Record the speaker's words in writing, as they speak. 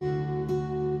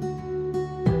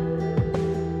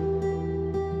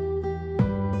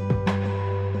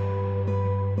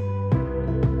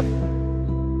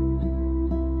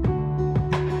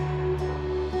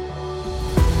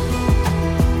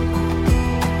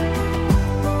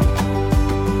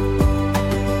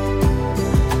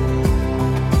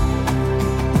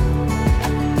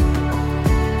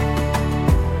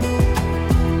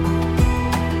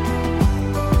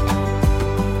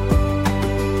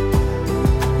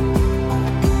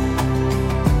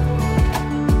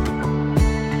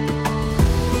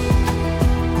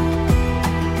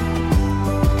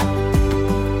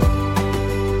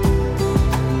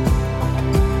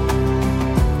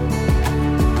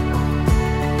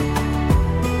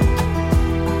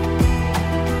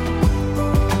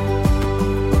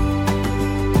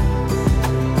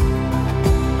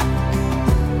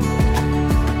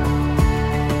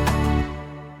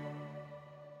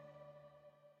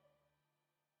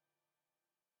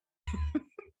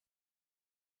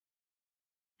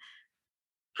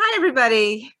Hi,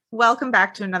 everybody. Welcome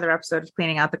back to another episode of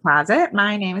Cleaning Out the Closet.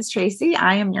 My name is Tracy.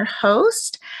 I am your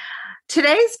host.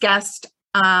 Today's guest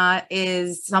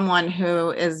is someone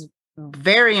who is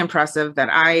very impressive that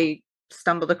I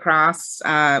stumbled across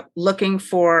looking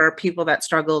for people that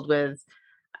struggled with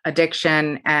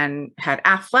addiction and had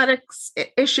athletics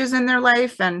issues in their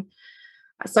life. And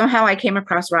somehow I came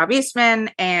across Rob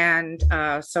Eastman. And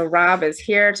so Rob is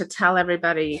here to tell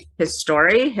everybody his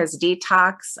story, his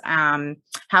detox,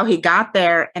 how he got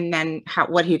there, and then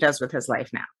what he does with his life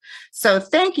now. So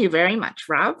thank you very much,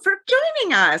 Rob, for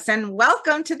joining us, and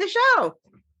welcome to the show.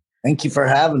 Thank you for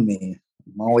having me.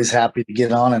 I'm always happy to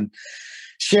get on and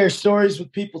share stories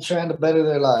with people trying to better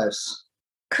their lives.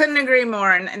 Couldn't agree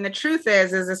more. And the truth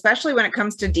is especially when it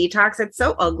comes to detox, it's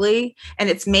so ugly and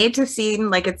it's made to seem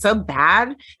like it's so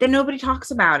bad that nobody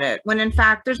talks about it. When in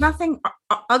fact, there's nothing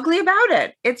ugly about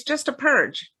it. It's just a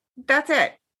purge. That's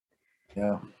it.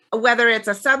 Yeah. Whether it's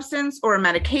a substance or a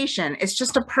medication, it's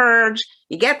just a purge.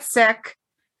 You get sick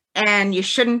and you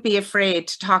shouldn't be afraid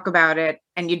to talk about it.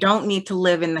 And you don't need to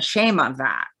live in the shame of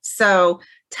that. So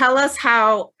tell us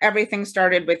how everything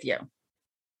started with you.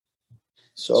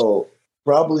 So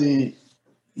probably,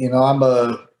 I'm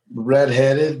a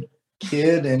redheaded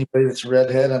kid. Anybody that's a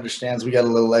redhead understands we got a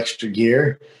little extra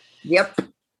gear. Yep.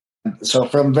 So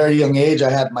from a very young age, I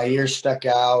had my ears stuck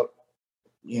out.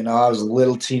 I was a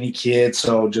little teeny kid,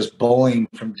 so just bullying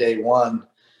from day one.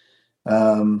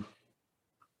 And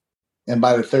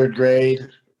by the third grade,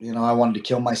 I wanted to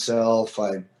kill myself.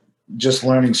 I just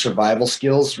learning survival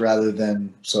skills rather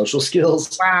than social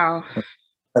skills. Wow.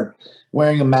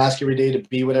 Wearing a mask every day to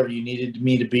be whatever you needed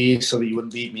me to be so that you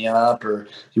wouldn't beat me up or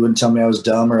you wouldn't tell me I was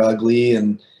dumb or ugly.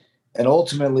 And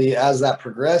ultimately, as that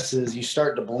progresses, you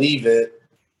start to believe it,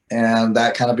 and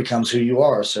that kind of becomes who you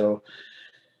are. So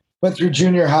went through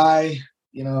junior high,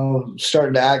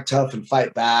 starting to act tough and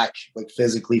fight back, like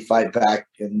physically fight back,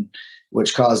 and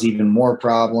which caused even more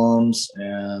problems,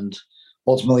 and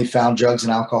ultimately found drugs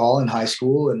and alcohol in high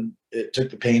school, and it took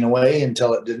the pain away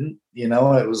until it didn't.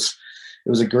 It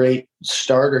was a great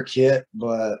starter kit,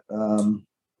 but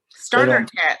starter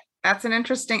kit. That's an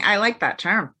interesting. I like that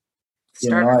term.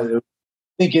 Starter.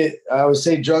 I would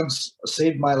say drugs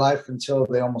saved my life until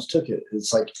they almost took it.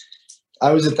 It's like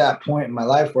I was at that point in my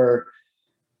life where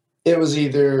it was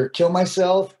either kill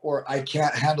myself or I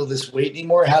can't handle this weight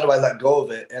anymore. How do I let go of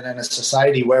it? And in a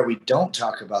society where we don't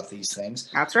talk about these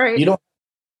things, that's right. You don't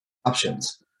have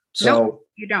options. So nope,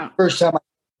 you don't. First time I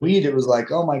weed, it was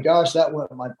like, oh my gosh,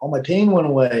 all my pain went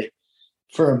away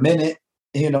for a minute,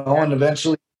 and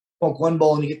eventually you smoke one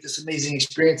bowl and you get this amazing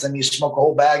experience, and you smoke a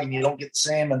whole bag and you don't get the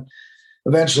same. And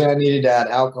eventually I needed to add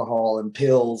alcohol and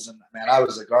pills, and man, I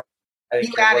was a garbage.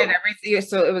 You added everything.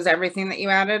 So it was everything that you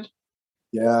added?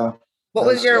 Yeah. What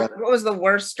was the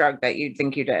worst drug that you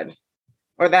think you did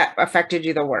or that affected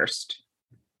you the worst?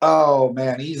 Oh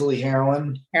man, easily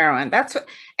heroin. Heroin.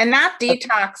 And that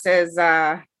detox is,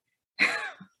 I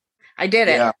did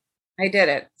it. Yeah. I did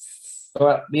it. So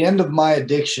at the end of my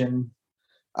addiction,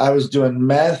 I was doing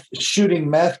shooting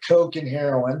meth, coke, and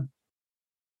heroin,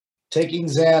 taking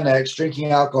Xanax,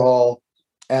 drinking alcohol,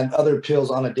 and other pills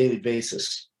on a daily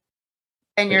basis.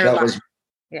 And you're like,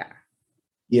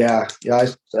 yeah.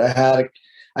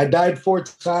 I died 4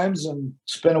 times and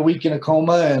spent a week in a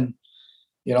coma, and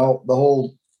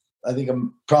I think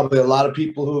I'm probably a lot of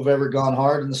people who have ever gone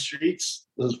hard in the streets.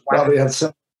 Those probably have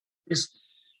some.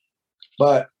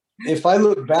 But if I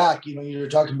look back, you're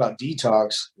talking about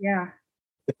detox. Yeah.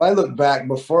 If I look back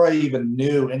before I even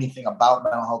knew anything about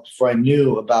mental health, before I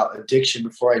knew about addiction,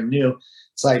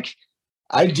 it's like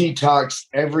I detoxed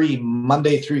every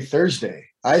Monday through Thursday.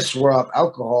 I swore off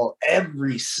alcohol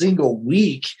every single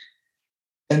week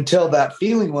until that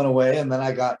feeling went away, and then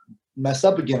I got messed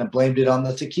up again and blamed it on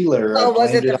the tequila. Oh,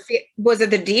 was it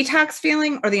the detox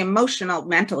feeling or the emotional,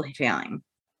 mental feeling?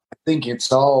 I think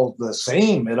it's all the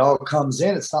same. It all comes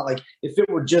in. It's not like if it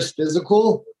were just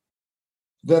physical,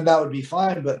 then that would be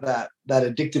fine. But that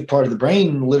addictive part of the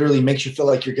brain literally makes you feel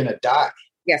like you're going to die.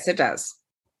 Yes, it does.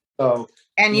 So,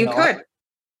 and you could.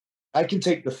 I can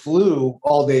take the flu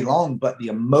all day long, but the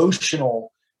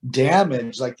emotional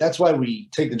damage, like that's why we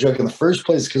take the drug in the first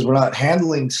place, because we're not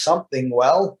handling something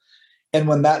well. And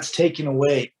when that's taken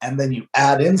away and then you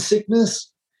add in sickness,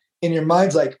 in your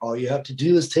mind's like, all you have to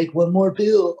do is take one more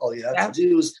pill. All you have to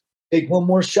do is take one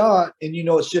more shot. And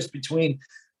it's just between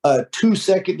a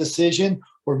 2-second decision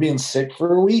or being sick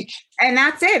for a week. And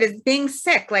that's it, is being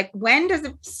sick. Like, when does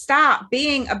it stop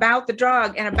being about the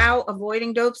drug and about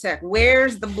avoiding dope sick?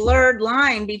 Where's the blurred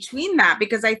line between that?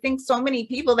 Because I think so many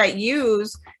people that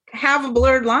use have a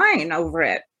blurred line over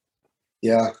it.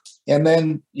 Yeah. And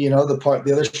then, the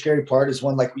other scary part is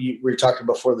when, like we were talking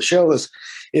before the show,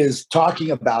 is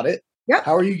talking about it. Yep.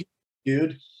 How are you,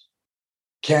 dude?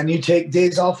 Can you take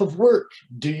days off of work?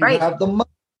 Do you have the money?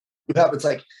 It's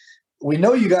like, we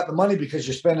know you got the money because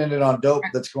you're spending it on dope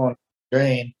that's going to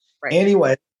drain. Right.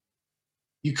 Anyway,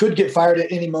 you could get fired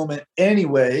at any moment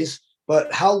anyways,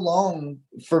 but how long,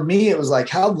 for me, it was like,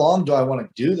 how long do I want to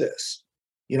do this?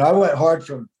 I went hard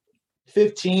from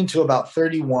 15 to about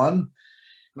 31.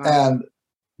 Wow. And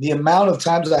the amount of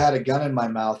times I had a gun in my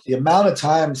mouth, the amount of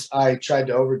times I tried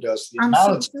to overdose, the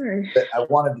amount of times that I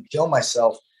wanted to kill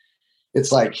myself,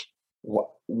 it's like,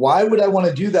 why would I want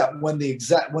to do that when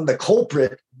the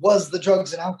culprit was the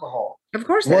drugs and alcohol? Of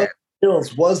course, was the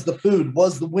pills, was the food,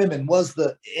 was the women, was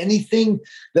the anything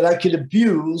that I could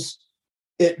abuse.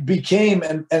 It became,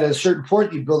 and at a certain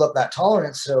point, you build up that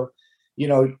tolerance. So,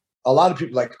 a lot of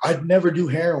people like, I'd never do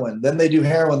heroin. Then they do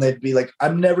heroin. They'd be like,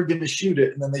 I'm never going to shoot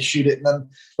it. And then they shoot it. And then,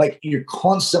 like, you're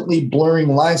constantly blurring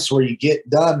lines to where you get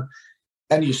done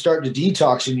and you start to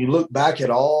detox and you look back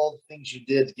at all the things you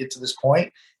did to get to this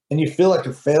point and you feel like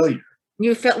a failure.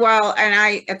 You feel, well,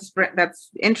 and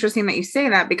that's interesting that you say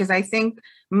that, because I think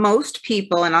most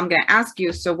people, and I'm going to ask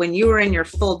you, so when you were in your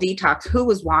full detox, who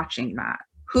was watching that?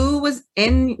 Who was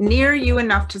near you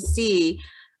enough to see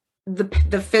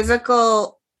the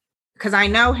physical? Because I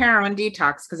know heroin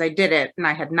detox because I did it and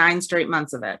I had 9 straight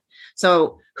months of it.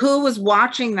 So who was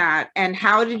watching that and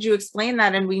how did you explain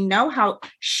that? And we know how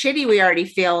shitty we already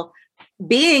feel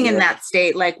being in that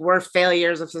state. Like, we're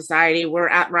failures of society. We're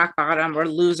at rock bottom. We're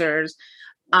losers.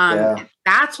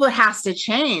 That's what has to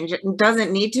change. It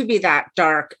doesn't need to be that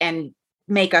dark and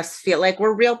make us feel like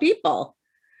we're real people.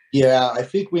 Yeah, I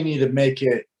think we need to make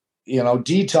it,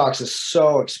 detox is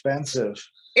so expensive.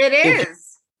 It is.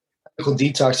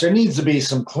 Detox. There needs to be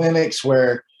some clinics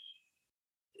where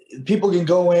people can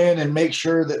go in and make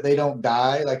sure that they don't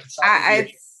die. Like,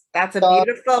 that's a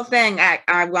beautiful thing.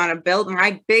 I want to build,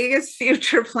 my biggest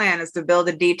future plan is to build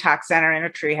a detox center in a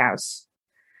treehouse.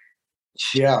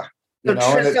 Yeah. So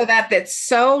that it's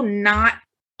so not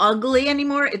ugly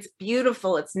anymore. It's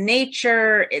beautiful. It's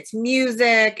nature. It's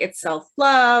music. It's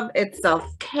self-love. It's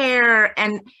self-care.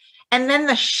 And then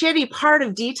the shitty part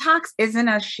of detox isn't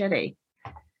as shitty.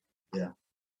 Yeah.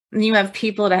 And you have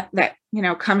people that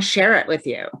come share it with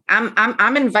you. I'm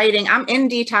in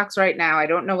detox right now. I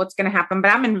don't know what's going to happen, but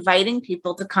I'm inviting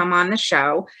people to come on the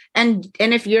show. And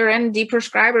if you're in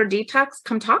deprescribe or detox,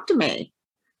 come talk to me.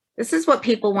 This is what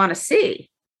people want to see.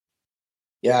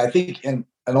 Yeah, I think, and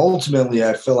ultimately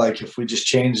I feel like if we just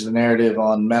change the narrative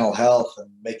on mental health and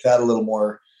make that a little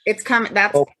more, it's coming.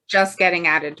 That's just getting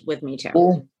added with me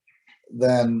too.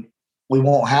 Then we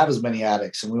won't have as many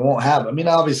addicts and we won't have,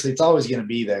 obviously it's always going to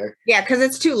be there. Yeah. Cause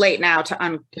it's too late now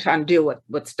to undo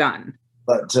what's done.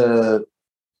 But to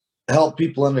help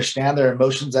people understand their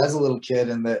emotions as a little kid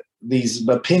and that these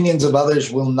opinions of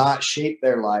others will not shape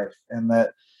their life. And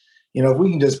that, if we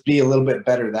can just be a little bit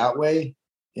better that way,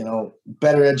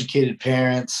 better educated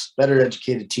parents, better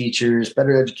educated teachers,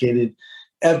 better educated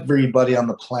everybody on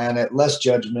the planet, less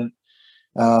judgment.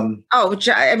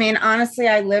 Honestly,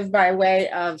 I live by way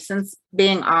of, since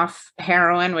being off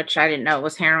heroin, which I didn't know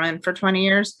was heroin for 20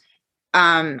 years.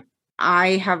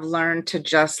 I have learned to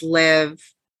just live,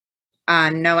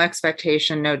 no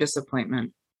expectation, no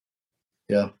disappointment.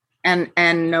 Yeah.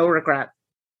 And no regret.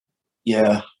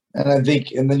 Yeah. And I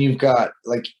think, and then you've got,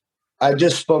 like, I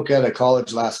just spoke at a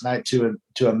college last night to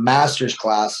a master's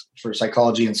class for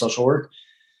psychology and social work.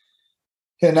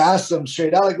 And asked them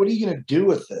straight out, like, what are you going to do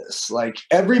with this? Like,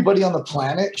 everybody on the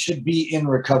planet should be in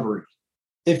recovery.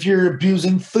 If you're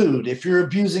abusing food, if you're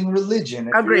abusing religion,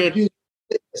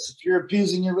 if you're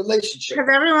abusing your relationship.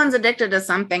 Because everyone's addicted to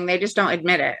something. They just don't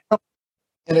admit it.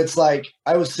 And it's like,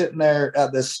 I was sitting there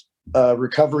at this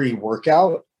recovery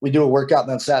workout. We do a workout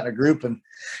and then sat in a group. And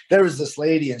there was this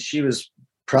lady and she was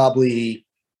probably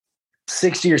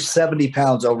 60 or 70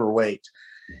 pounds overweight.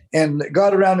 And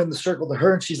got around in the circle to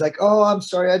her and she's like, oh, I'm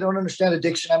sorry, I don't understand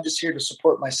addiction. I'm just here to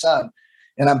support my son.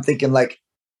 And I'm thinking, like,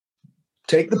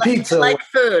 take the pizza. You like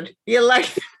food. You like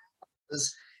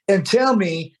and tell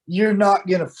me you're not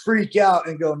going to freak out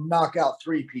and go knock out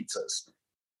 3 pizzas.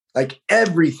 Like,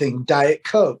 everything, Diet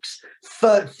Cokes,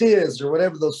 Fizz, or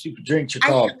whatever those stupid drinks are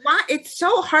called. It's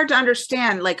so hard to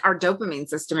understand, like, our dopamine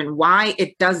system and why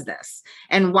it does this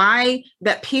and why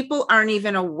that people aren't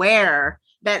even aware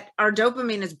that our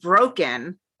dopamine is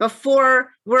broken before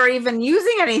we're even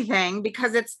using anything,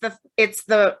 because it's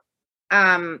the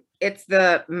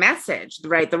message,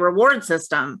 right? The reward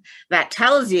system that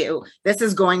tells you this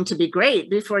is going to be great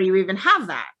before you even have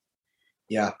that.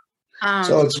 Yeah.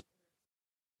 So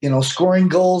scoring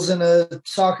goals in a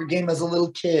soccer game as a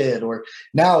little kid, or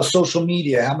now social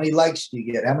media. How many likes do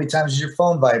you get? How many times does your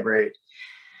phone vibrate?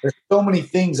 There's so many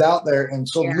things out there and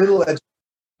so little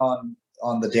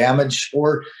on the damage.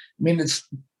 Or, I mean,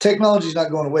 technology's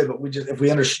not going away, but if we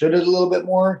understood it a little bit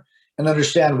more and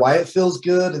understand why it feels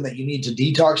good and that you need to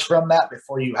detox from that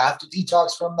before you have to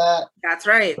detox from that. That's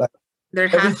right. There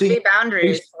has to be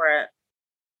boundaries for it.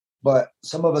 But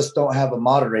some of us don't have a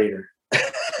moderator.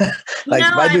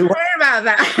 I've heard about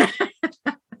that.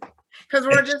 Because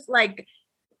we're just like,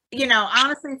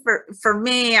 honestly, for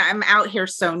me, I'm out here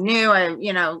so new.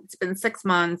 It's been 6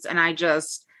 months and I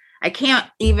can't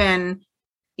even,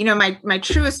 my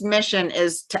truest mission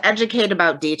is to educate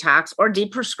about detox or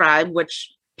deprescribe,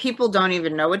 which people don't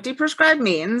even know what deprescribe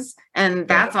means. And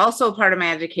that's also part of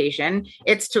my education.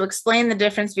 It's to explain the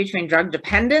difference between drug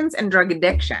dependence and drug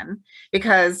addiction,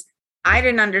 because I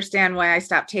didn't understand why I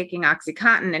stopped taking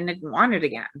OxyContin and didn't want it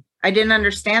again. I didn't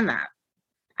understand that.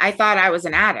 I thought I was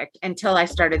an addict until I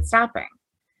started stopping.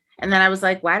 And then I was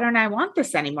like, why don't I want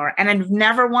this anymore? And I've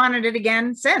never wanted it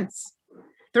again since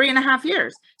 3.5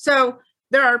 years. So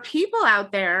there are people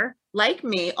out there like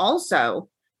me also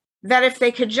that if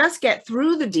they could just get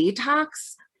through the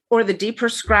detox or the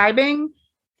deprescribing,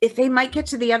 if they might get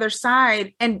to the other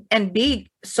side and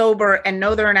be sober and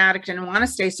know they're an addict and want to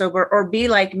stay sober, or be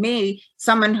like me,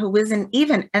 someone who isn't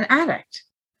even an addict.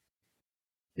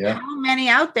 Yeah. How many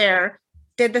out there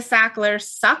did the Sackler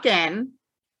suck in,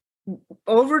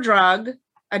 over drug,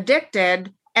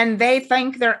 addicted, and they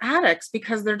think they're addicts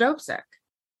because they're dope sick?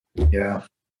 Yeah.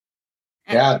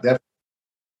 Yeah,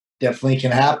 definitely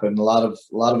can happen. A lot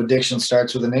of addiction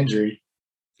starts with an injury.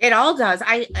 It all does.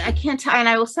 I can't tell, and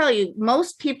I will tell you,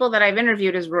 most people that I've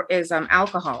interviewed is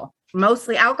alcohol,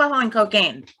 mostly alcohol and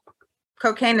cocaine.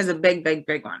 Cocaine is a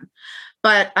big one,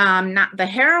 but not the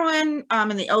heroin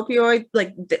and the opioid.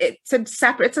 Like it's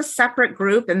a separate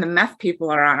group, and the meth people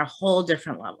are on a whole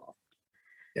different level.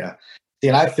 Yeah,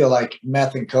 and I feel like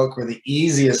meth and coke were the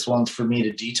easiest ones for me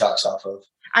to detox off of.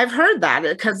 I've heard that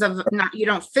because of you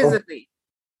don't physically.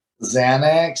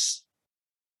 Xanax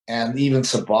and even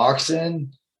Suboxone.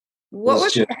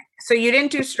 So you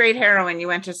didn't do straight heroin, you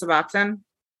went to Suboxone?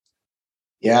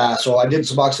 Yeah, so I did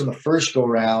Suboxone the first go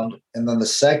round, and then the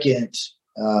second,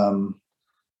 and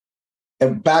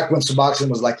back when Suboxone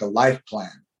was like a life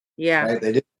plan. Yeah. Right?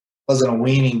 It wasn't a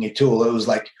weaning tool. It was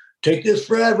like, take this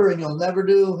forever and you'll never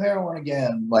do heroin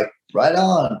again. Like, right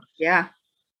on. Yeah.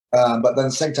 But then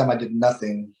the second time I did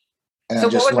nothing. And so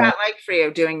what was that like for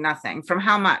you, doing nothing? From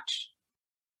how much?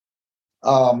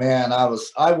 Oh man,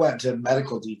 I went to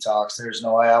medical detox. There's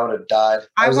no way I would have died.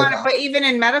 But even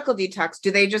in medical detox, do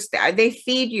they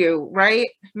feed you, right?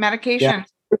 Medication.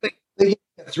 Yeah. They give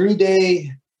you a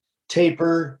 3-day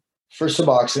taper for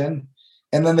Suboxone,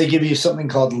 and then they give you something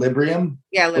called Librium.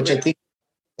 Yeah, Librium. Which I think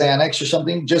is Xanax or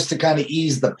something, just to kind of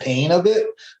ease the pain of it,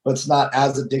 but it's not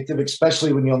as addictive,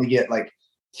 especially when you only get like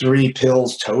 3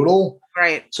 pills total.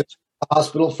 Right. So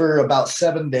hospital for about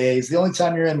 7 days. The only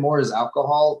time you're in more is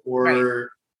alcohol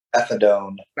or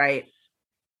methadone. Right.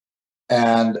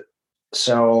 And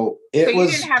so it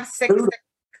was. You didn't have sick.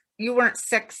 You weren't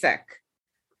sick.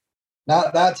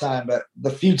 Not that time, but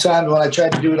the few times when I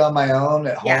tried to do it on my own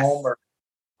at home, or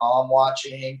mom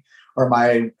watching, or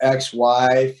my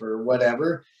ex-wife or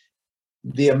whatever,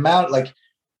 the amount, like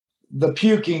the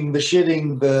puking, the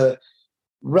shitting, the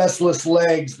restless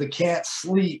legs, the can't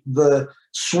sleep, the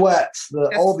sweats,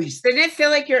 all these. Did it feel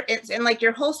like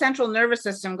your whole central nervous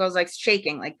system goes like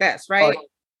shaking like this, right? Oh,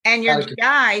 and your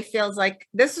GI feels like,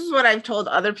 this is what I've told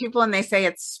other people, and they say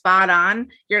it's spot on.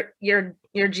 Your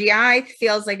GI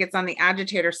feels like it's on the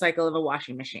agitator cycle of a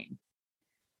washing machine.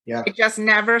 Yeah. It just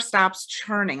never stops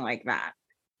churning like that.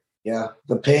 Yeah.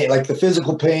 The pain, like the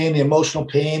physical pain, the emotional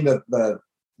pain, the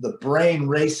brain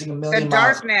racing a million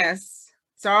miles. The darkness,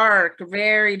 dark,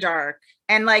 very dark.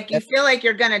 And like, you feel like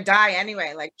you're going to die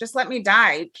anyway. Like, just let me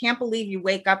die. Can't believe you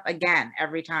wake up again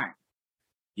every time.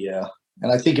 Yeah.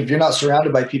 And I think if you're not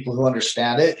surrounded by people who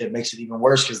understand it, it makes it even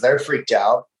worse because they're freaked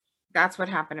out. That's what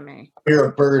happened to me. You're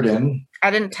a burden.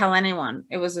 I didn't tell anyone.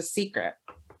 It was a secret.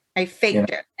 I faked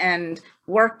it and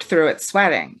worked through it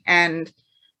sweating, and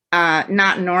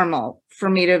not normal for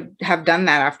me to have done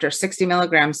that after 60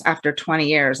 milligrams after 20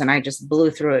 years. And I just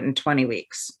blew through it in 20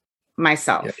 weeks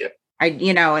myself. Yeah.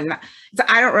 And so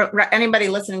I don't, anybody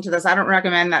listening to this, I don't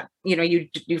recommend that,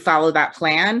 you follow that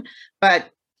plan, but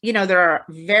there are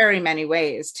very many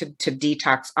ways to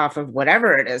detox off of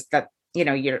whatever it is that,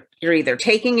 you're either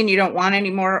taking and you don't want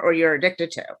anymore, or you're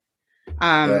addicted to,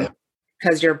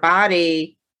 because your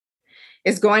body,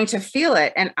 is going to feel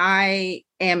it. And I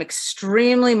am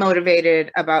extremely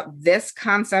motivated about this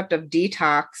concept of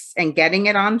detox and getting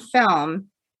it on film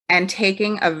and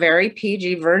taking a very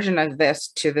PG version of this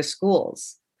to the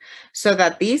schools so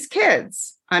that these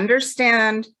kids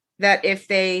understand that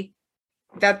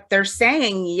that they're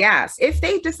saying yes. If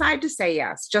they decide to say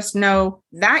yes, just know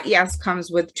that yes comes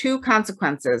with two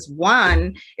consequences.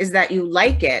 One is that you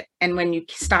like it, and when you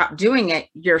stop doing it,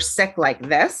 you're sick like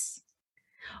this,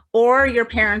 or your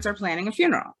parents are planning a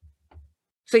funeral.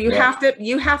 So you have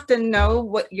to know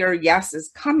what your yes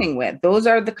is coming with. Those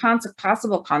are the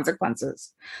possible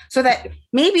consequences. So that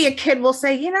maybe a kid will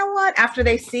say, you know what, after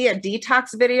they see a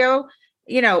detox video,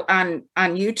 on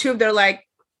YouTube, they're like,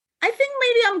 I think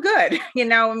maybe I'm good.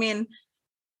 I mean,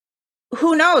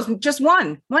 who knows? Just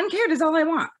one kid is all I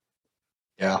want.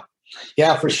 Yeah.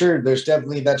 Yeah, for sure. There's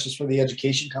definitely, that's just where the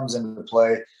education comes into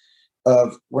play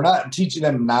of we're not teaching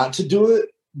them not to do it,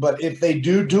 but if they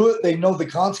do it, they know the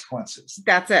consequences.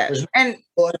 That's it.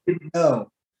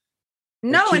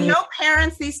 No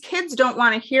parents, these kids don't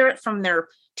want to hear it from their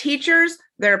teachers,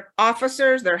 their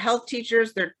officers, their health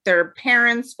teachers, their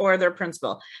parents, or their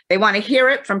principal. They want to hear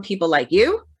it from people like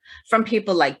you, from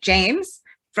people like James,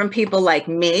 from people like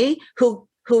me, who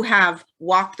have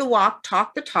walked the walk,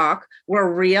 talked the talk.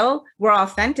 We're real, we're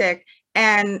authentic,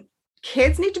 and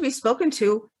kids need to be spoken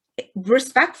to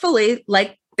respectfully,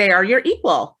 like they are your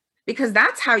equal, because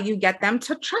that's how you get them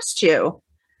to trust you.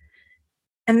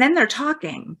 And then they're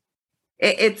talking.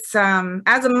 It's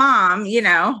as a mom,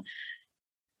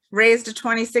 raised a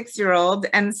 26-year-old.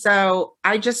 And so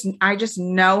I just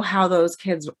know how those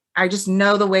kids, I just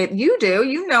know the way you do,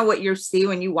 what you see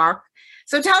when you walk.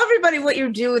 So tell everybody what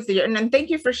you do with and thank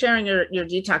you for sharing your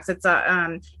detox. It's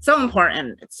so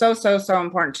important. It's so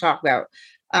important to talk about.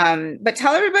 But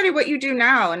tell everybody what you do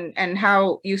now and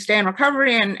how you stay in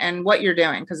recovery and what you're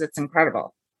doing, because it's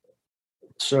incredible.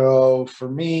 So for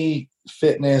me,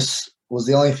 fitness was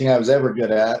the only thing I was ever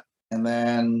good at. And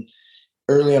then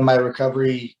early in my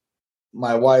recovery,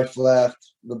 my wife left,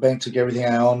 the bank took everything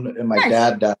I owned, and my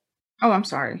dad died. Oh, I'm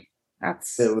sorry. It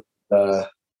was a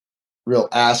real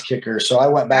ass kicker. So I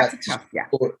went back to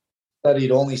school,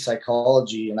 studied only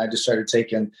psychology, and I just started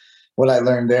taking what I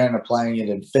learned there and applying it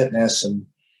in fitness, and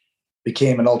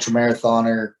became an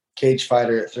ultramarathoner, cage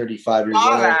fighter at 35 years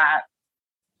old.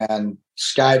 And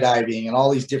skydiving and all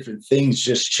these different things,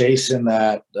 just chasing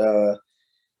that,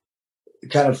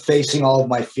 kind of facing all of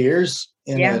my fears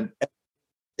in a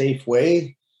safe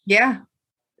way. Yeah.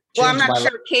 Well, I'm not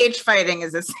sure cage fighting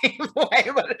is a safe way,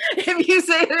 but if you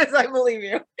say it is, I believe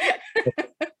you.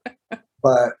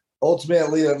 But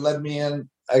ultimately, it led me in.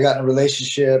 I got in a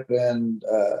relationship, and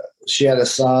she had a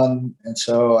son. And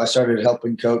so I started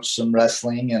helping coach some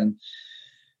wrestling and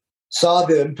saw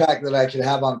the impact that I could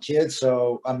have on kids.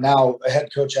 So I'm now a head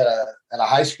coach at a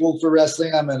high school for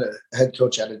wrestling. I'm a head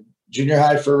coach at a junior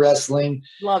high for wrestling.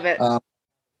 Love it.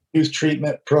 Youth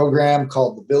treatment program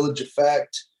called the Village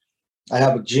Effect. I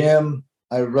have a gym.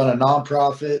 I run a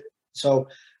nonprofit. So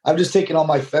I've just taken all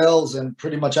my fails, and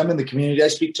pretty much I'm in the community. I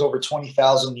speak to over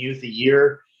 20,000 youth a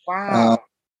year. Wow.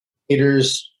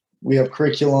 Leaders, we have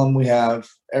curriculum, we have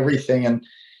everything. And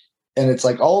it's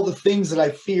like all the things that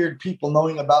I feared people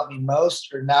knowing about me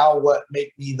most are now what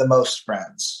make me the most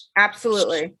friends.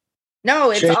 Absolutely. No,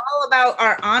 it's all about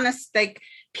our honest,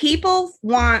 people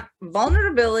want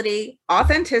vulnerability,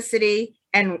 authenticity,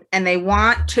 and they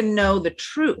want to know the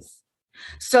truth.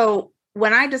 So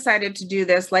when I decided to do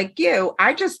this, like you,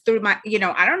 I just threw I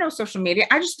don't know social media.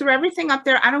 I just threw everything up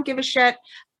there. I don't give a shit,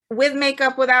 with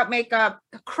makeup, without makeup,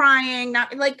 crying,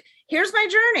 not here's my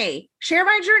journey, share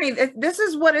my journey. This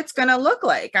is what it's going to look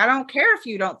like. I don't care if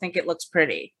you don't think it looks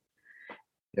pretty.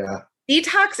 Yeah.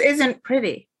 Detox isn't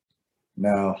pretty.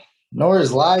 No, nor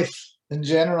is life in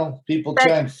general. People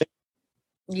try and fix.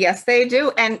 Yes, they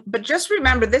do. But just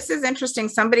remember, this is interesting.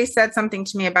 Somebody said something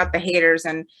to me about the haters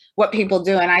and what people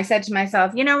do. And I said to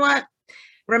myself, you know what?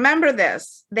 Remember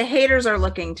this, the haters are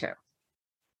looking too.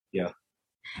 Yeah.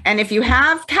 And if you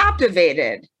have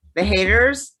captivated the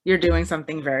haters, you're doing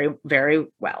something very, very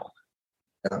well.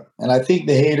 Yeah. And I think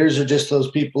the haters are just those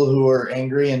people who are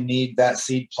angry and need that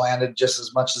seed planted just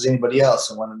as much as anybody else.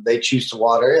 And when they choose to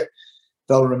water it,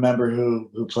 they'll remember who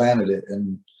planted it.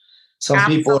 And some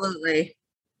people,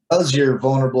 because you're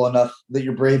vulnerable enough, that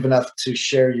you're brave enough to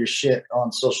share your shit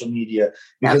on social media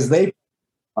because they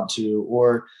want to,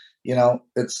 or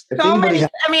it's how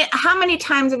many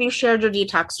times have you shared your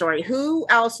detox story? Who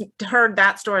else heard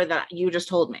that story that you just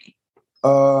told me?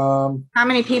 How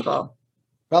many people?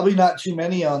 Probably not too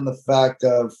many on the fact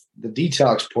of the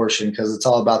detox portion, because it's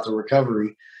all about the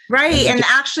recovery. Right. And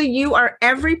actually,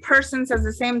 every person says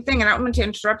the same thing. And I don't mean to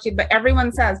interrupt you, but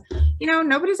everyone says,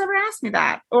 nobody's ever asked me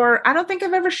that, or I don't think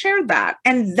I've ever shared that.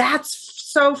 And that's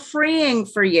so freeing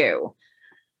for you.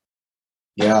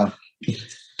 Yeah.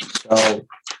 So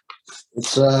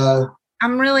it's,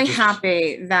 I'm really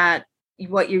happy that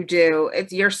what you do,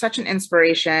 you're such an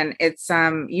inspiration. It's,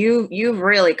 you've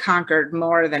really conquered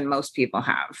more than most people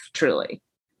have, truly.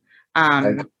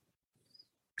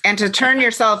 And to turn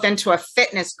yourself into a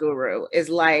fitness guru is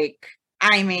like,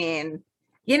 I mean,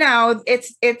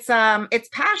 it's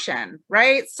passion,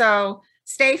 right? So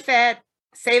stay fit,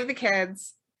 save the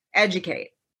kids, educate.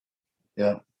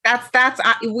 Yeah.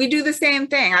 We do the same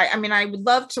thing. I mean, I would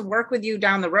love to work with you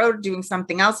down the road, doing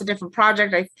something else, a different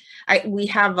project. We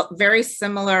have very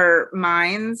similar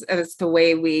minds as the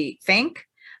way we think.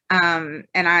 And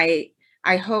I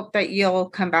hope that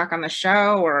you'll come back on the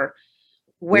show or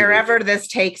wherever this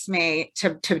takes me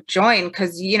to join,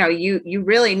 because you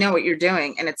really know what you're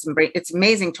doing, and it's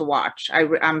amazing to watch.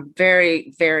 I'm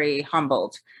very, very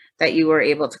humbled that you were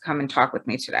able to come and talk with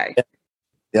me today.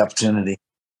 The opportunity.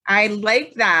 I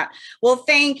like that. Well,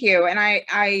 thank you, and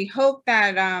I hope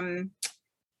that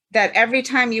that every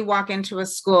time you walk into a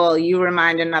school, you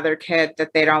remind another kid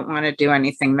that they don't want to do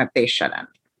anything that they shouldn't.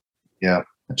 Yeah,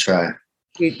 I try.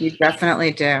 You definitely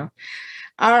do.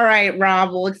 All right,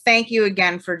 Rob. Well, thank you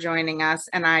again for joining us,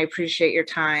 and I appreciate your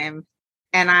time.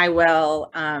 And I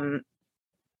will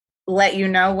let you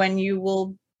know when you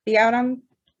will be out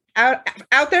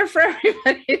there for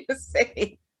everybody to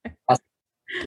see.